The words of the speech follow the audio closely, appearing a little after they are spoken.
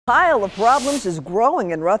pile of problems is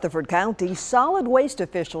growing in Rutherford County. Solid waste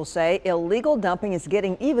officials say illegal dumping is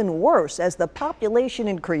getting even worse as the population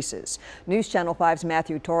increases. News Channel 5's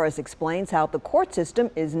Matthew Torres explains how the court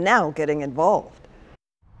system is now getting involved.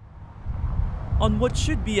 On what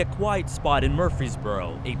should be a quiet spot in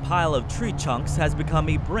Murfreesboro, a pile of tree chunks has become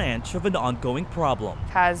a branch of an ongoing problem.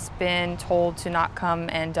 Has been told to not come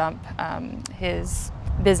and dump his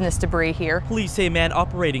business debris here. Police say a man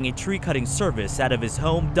operating a tree cutting service out of his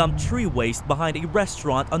home dumped tree waste behind a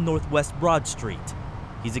restaurant on Northwest Broad Street.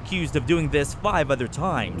 He's accused of doing this 5 other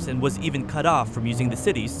times and was even cut off from using the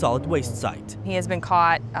city's solid waste site. He has been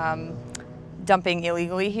caught dumping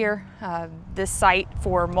illegally here. This site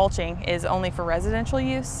for mulching is only for residential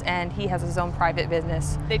use, and he has his own private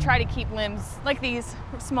business. They try to keep limbs like these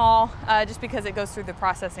small just because it goes through the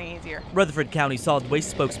processing easier. Rutherford County Solid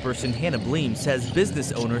Waste spokesperson Hannah Bleem says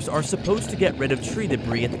business owners are supposed to get rid of tree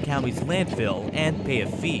debris at the county's landfill and pay a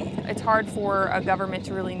fee. It's hard for a government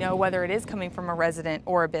to really know whether it is coming from a resident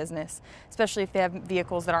or a business, especially if they have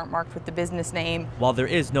vehicles that aren't marked with the business name. While there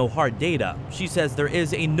is no hard data, she says there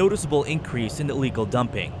is a noticeable increase in illegal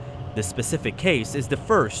dumping. This specific case is the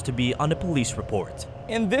first to be on a police report.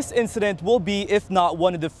 And this incident will be, if not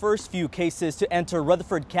one of the first few cases to enter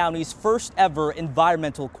Rutherford County's first ever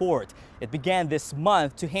environmental court. It began this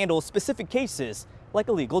month to handle specific cases like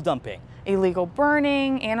illegal dumping. Illegal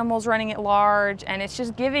burning, animals running at large, and it's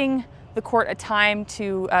just giving the court a time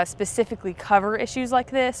to specifically cover issues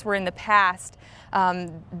like this, where in the past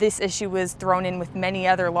this issue was thrown in with many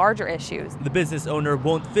other larger issues. The business owner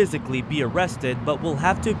won't physically be arrested, but will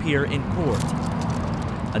have to appear in court.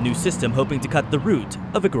 A new system hoping to cut the root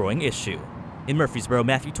of a growing issue. In Murfreesboro,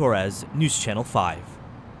 Matthew Torres, News Channel 5.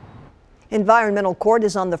 Environmental court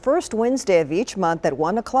is on the first Wednesday of each month at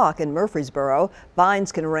 1 o'clock in Murfreesboro.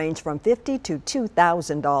 Fines can range from $50 to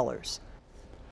 $2,000.